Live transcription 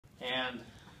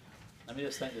Let me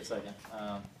just think this a second.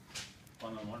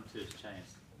 One or two is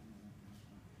changed.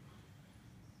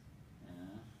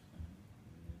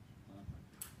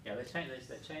 Yeah, they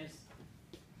changed.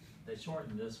 They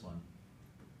shortened this one.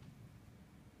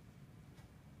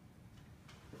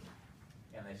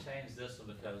 And they changed this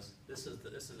one because this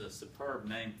is a superb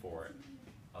name for it.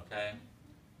 Okay?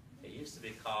 It used to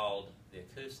be called the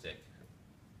acoustic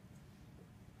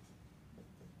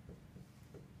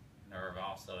nerve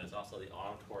also. It's also the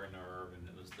auditory nerve, and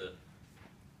it was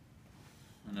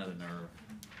another nerve.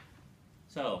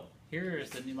 So here is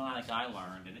the mnemonic I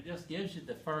learned, and it just gives you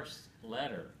the first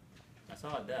letter. That's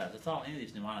all it does. That's all any of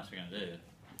these mnemonics are going to do.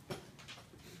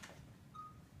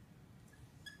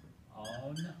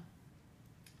 On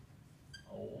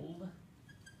old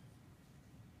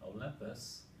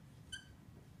Olympus,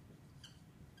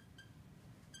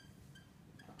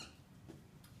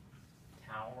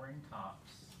 towering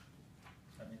tops.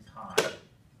 That means high.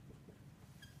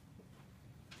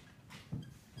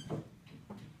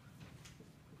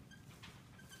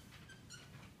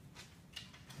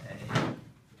 A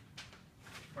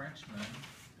Frenchman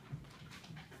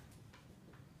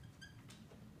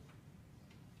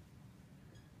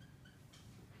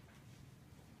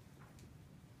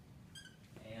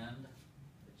and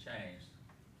it changed.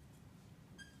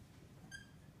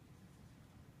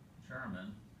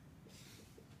 German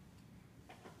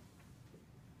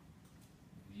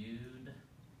viewed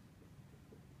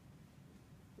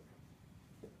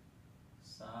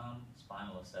some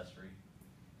spinal accessory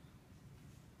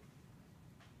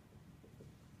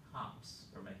hops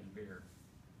for making beer.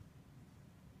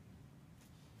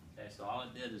 Okay, so all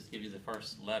it did is give you the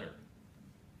first letter.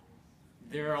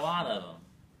 There are a lot of them.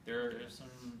 There are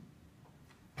some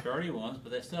dirty ones,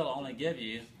 but they still only give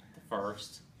you the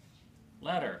first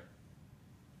letter.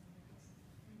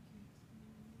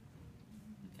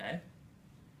 Okay?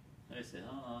 Let me see.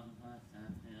 Hold on.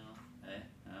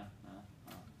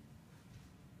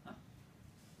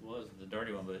 Was the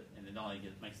dirty one, but and it only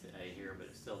makes the A here, but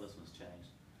it's still this one's changed.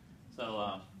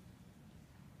 So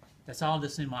that's all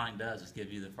this mnemonic does is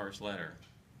give you the first letter.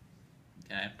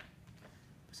 Okay?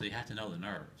 So you have to know the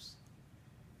nerves.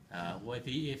 Well,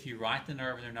 if you write the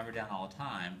nerve and their number down all the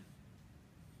time,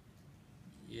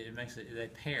 it makes it they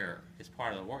pair. It's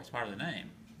part of the work. It's part of the name.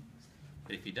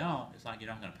 But if you don't, it's like you're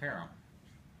not going to pair them.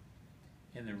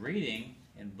 In the reading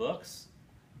in books,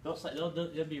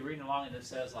 they'll be reading along and it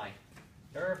says like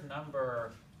nerve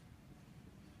number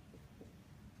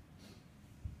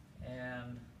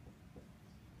and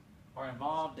are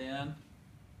involved in.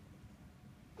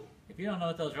 If you don't know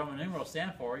what those Roman numerals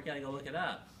stand for, you got to go look it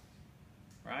up,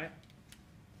 right?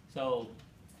 So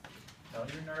know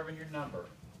your nerve and your number.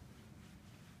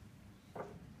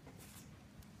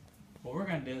 What we're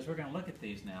going to do is we're going to look at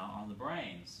these now on the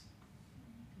brains.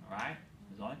 All right?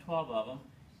 There's only 12 of them,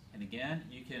 and again,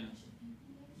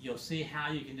 you'll see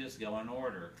how you can just go in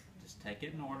order. Just take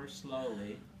it in order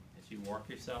slowly as you work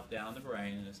yourself down the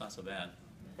brain, and it's not so bad.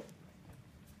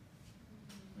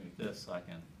 Read this so I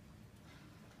can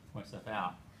point stuff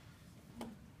out.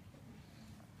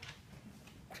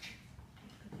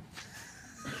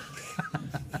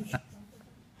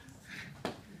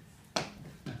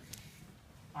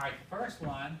 All right, the first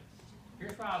one,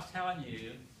 here's what I was telling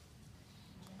you.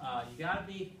 You got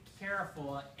to be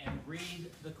careful and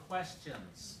read the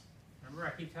questions. Remember,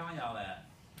 I keep telling you all that.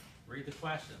 Read the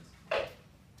questions.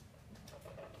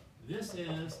 It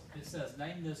says,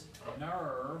 name this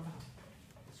nerve.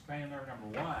 It's cranial nerve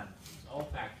number 1. It's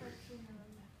olfactory.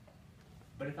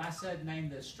 But if I said name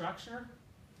this structure,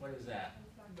 what is that?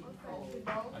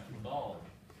 Like a bulb.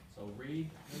 So read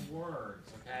the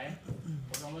words, okay?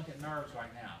 We're going to look at nerves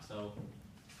right now. So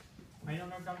cranial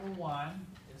nerve number 1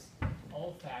 is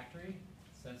olfactory,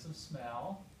 sense of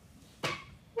smell.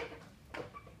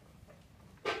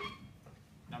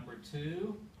 Number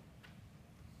 2,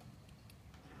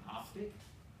 optic.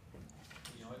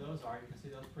 You know what those are. You can see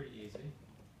those pretty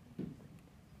easy.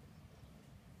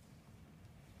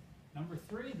 Number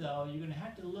 3, though, you're going to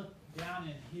have to look down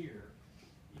in here.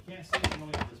 You can't see it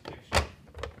really in this picture.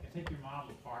 Take your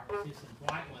model apart. You see some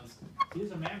white ones.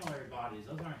 These are mammillary bodies.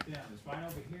 Those aren't them. It's right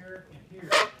over here and here in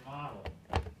the model.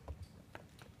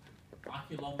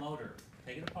 Oculomotor.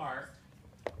 Take it apart.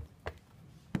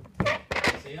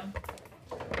 See them?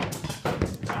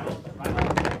 Right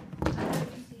over.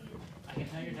 I can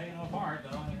tell you're taking them apart,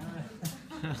 though.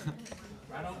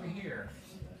 Right over here.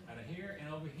 Out of here and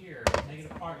over here. Take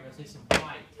it apart. You're going to see some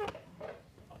white.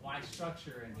 A white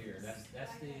structure in here. That's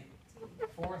the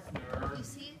 4th nerve. You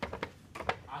see it?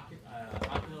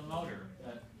 Oculomotor.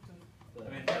 I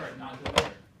mean,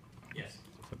 oculomotor. Yes.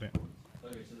 Okay.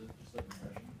 Okay, so just look at the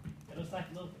pressure.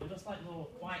 like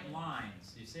little white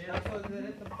lines. You see it? So is it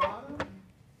at the bottom?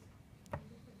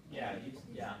 Yeah,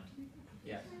 yeah,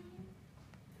 yes.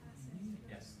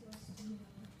 Yes.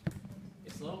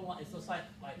 It's little, it looks like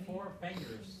 4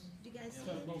 fingers. Do you guys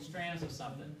You know, little strands of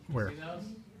something. Where? See those?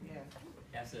 Yeah.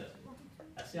 That's it.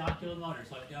 That's the oculomotor.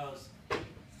 So it goes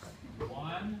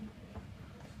 1,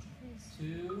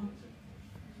 2,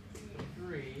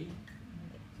 3.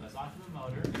 So that's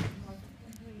oculomotor.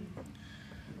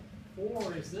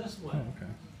 4 is this one. Oh,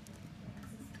 okay.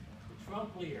 The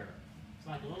trochlear. It's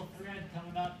like a little thread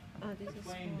coming up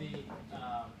between the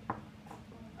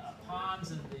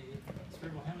pons and the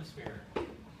cerebral hemisphere.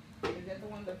 Is that the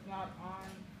one that's not on?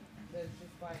 That's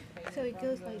just like. So it hanging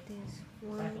goes from the- like this. It's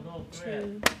like a 1, little 2,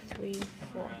 thread 3, coming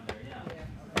 4. around there, yeah.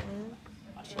 Yeah. Okay. 1,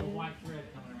 Like a little white thread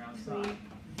coming around the 3, side.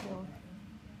 4.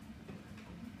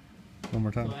 One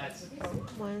more So time. that's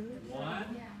 1,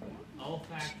 1,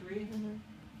 olfactory,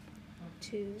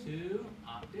 2, 2,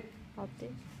 optic,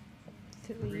 optic,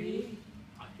 3, 3,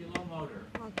 oculomotor.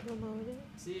 oculomotor,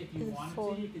 See, if you and wanted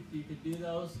 4. to, you could do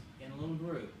those in a little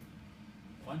group.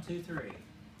 1, 2, 3.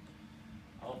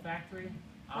 Olfactory,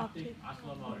 optic,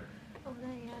 oculomotor. Oh,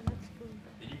 yeah, that's good.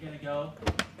 Then you're going to go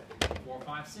 4,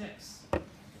 5, 6.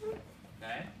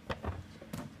 Okay?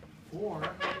 4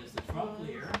 is the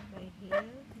trochlear. Right here.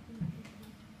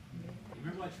 You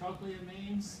remember what trochlea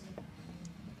means?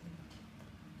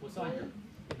 What's on your?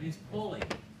 It means pulley.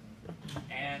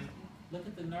 And look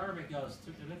at the nerve it goes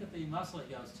to. Look at the muscle it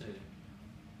goes to.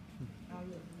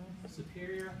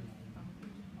 Superior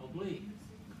oblique.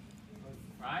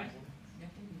 Right?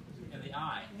 In the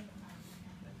eye.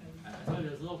 So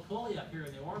there's a little pulley up here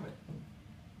in the orbit.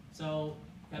 So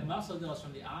that muscle goes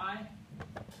from the eye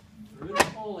through the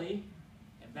pulley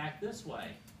and back this way.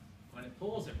 When it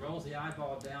pulls, it rolls the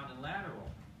eyeball down and lateral.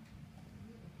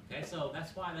 Okay, so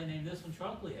that's why they named this one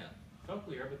trochlea.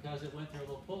 Trochlear, because it went through a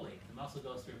little pulley. The muscle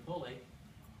goes through a pulley,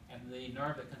 and the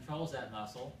nerve that controls that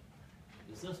muscle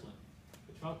is this one,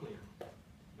 the trochlear.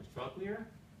 There's trochlear.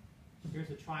 Here's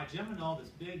the trigeminal, this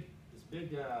big, it's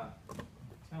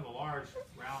kind of a large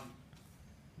round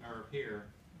nerve here.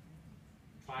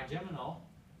 Trigeminal,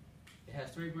 it has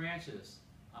 3 branches,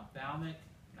 ophthalmic,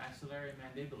 maxillary,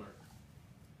 mandibular.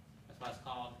 That's why it's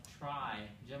called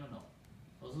trigeminal.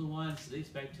 Those are the ones to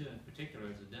expect to in particular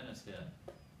as a dentist hit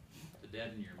to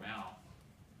deaden your mouth.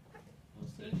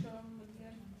 Can you show them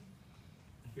again?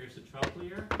 Here's the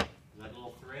trochlear, that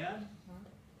little thread,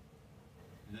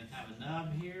 and then kind of a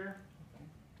nub here.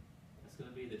 That's going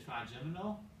to be the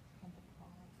trigeminal.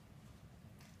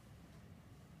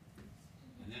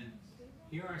 And then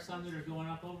here are some that are going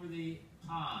up over the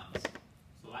pons.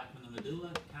 So like when the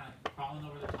medulla kind of crawling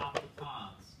over the top of the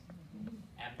pons.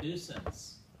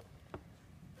 Abducens.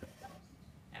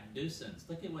 Abducens.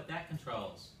 Look at what that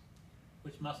controls.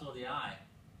 Which muscle of the eye?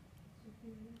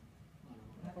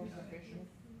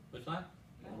 Which one?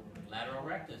 Lateral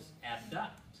rectus.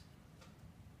 Abduct.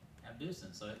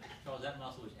 Abducens. So it controls that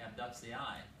muscle which abducts the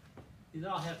eye. These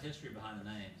all have history behind the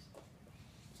names.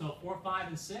 So 4, 5,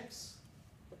 and 6.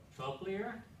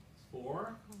 Trochlear is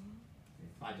 4.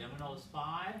 Trigeminal is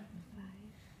 5. 5.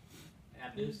 And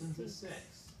abducens is 6.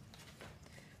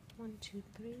 1, 2,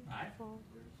 3, Right. 4,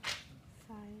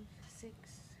 5, 6.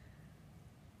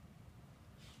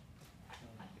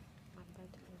 My butt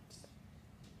hurts.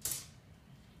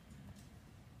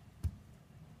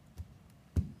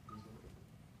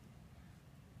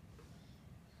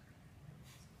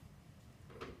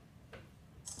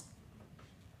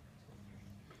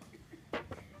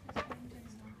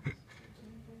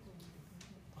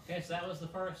 Okay, so that was the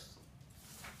first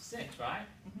 6, right?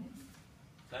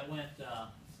 That went,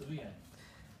 so we got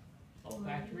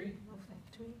olfactory,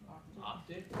 Olfactory,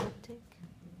 optic, optic,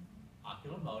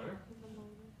 oculomotor,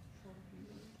 oculomotor,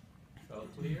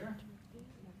 trochlear,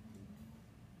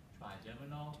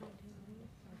 trigeminal,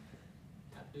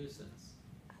 abducens.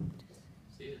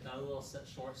 See, it's not a little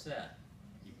short set.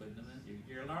 You put them in,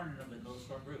 you're learning them in those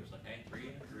short groups, okay? 3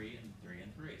 and 3 and 3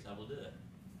 and 3. So we'll do it.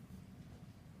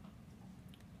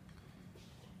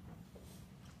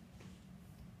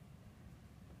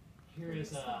 Here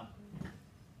is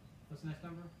what's the next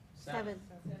number? 7.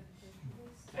 7.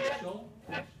 Facial.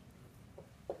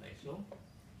 Facial.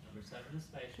 Number 7 is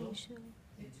facial.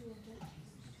 Facial,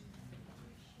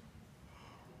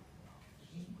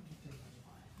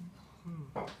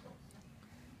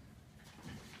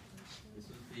 This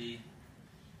is the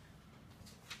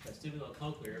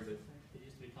vestibulocochlear, but it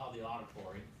used to be called the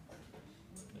auditory.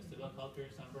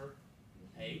 Vestibulocochlear is number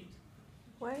 8.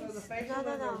 where So is, the facial no,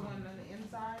 no, is the no. one on the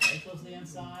inside? Facial is the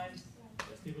inside.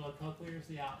 Vestibulocochlear is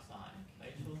the outside.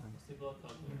 Facial,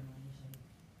 vestibulocochlear.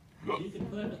 You can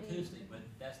put acoustic, but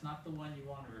that's not the one you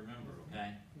want to remember,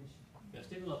 okay?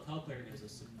 Vestibulocochlear is a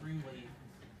supremely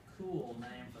cool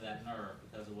name for that nerve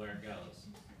because of where it goes.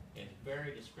 It's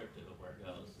very descriptive of where it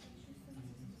goes.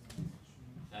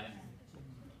 Okay?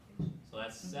 So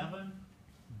that's 7,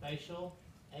 facial,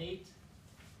 8,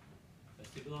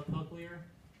 vestibulocochlear,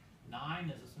 9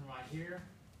 is this one right here.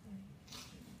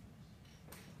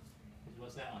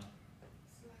 What's that one?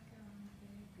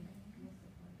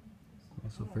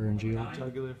 Nasopharyngeal.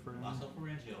 Jugular pharyngeal.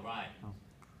 Glossopharyngeal, right. Oh.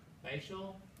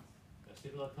 Facial,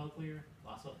 vestibulocochlear,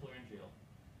 glossopharyngeal.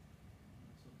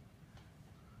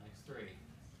 Next 3.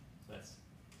 So that's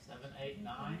 7, 8,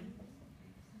 9.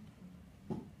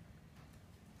 The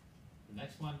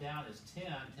next one down is 10.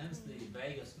 10's the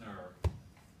vagus nerve.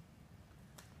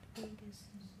 Vegas.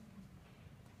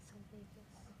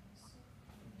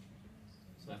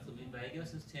 So that's the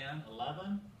vagus is 10.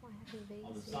 11 What happened Vegas?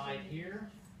 on the side here.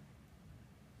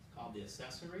 It's called the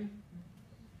accessory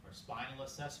or spinal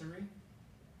accessory.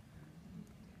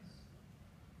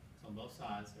 It's on both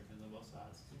sides. They're on both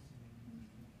sides.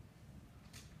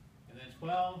 And then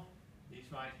 12,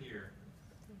 these right here.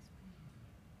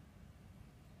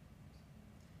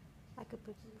 I could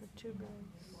put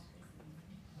protuberance.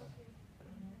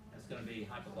 That's going to be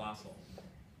hypoglossal.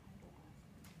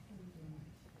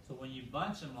 So when you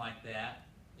bunch them like that,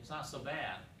 it's not so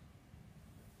bad.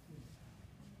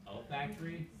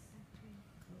 Olfactory,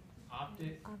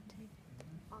 optic,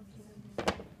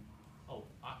 Ocular. oh,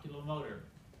 oculomotor,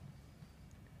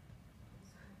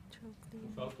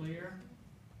 Trochlear. trochlear,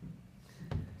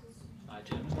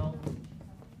 trigeminal,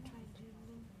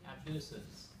 Trigeminal.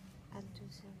 abducens,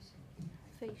 Abducens.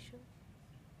 Facial.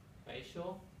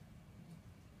 facial,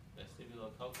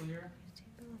 vestibulocochlear.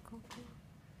 Vestibulocochlear.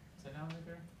 Is that down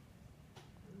there?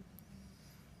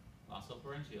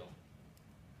 Glossopharyngeal,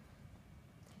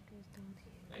 That goes down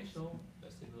here. facial,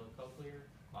 vestibulocochlear,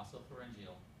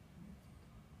 glossopharyngeal.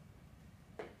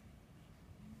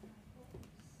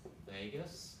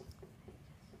 Vagus,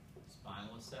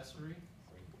 spinal accessory,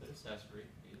 or you can put accessory,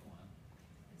 either one.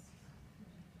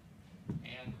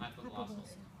 And hypoglossal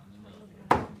in the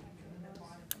middle.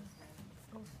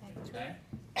 Olfactory. Okay?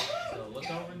 So look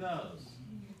over those.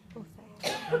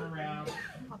 Olfactory. Turn around,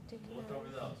 Optic look nerve. over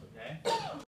those, okay?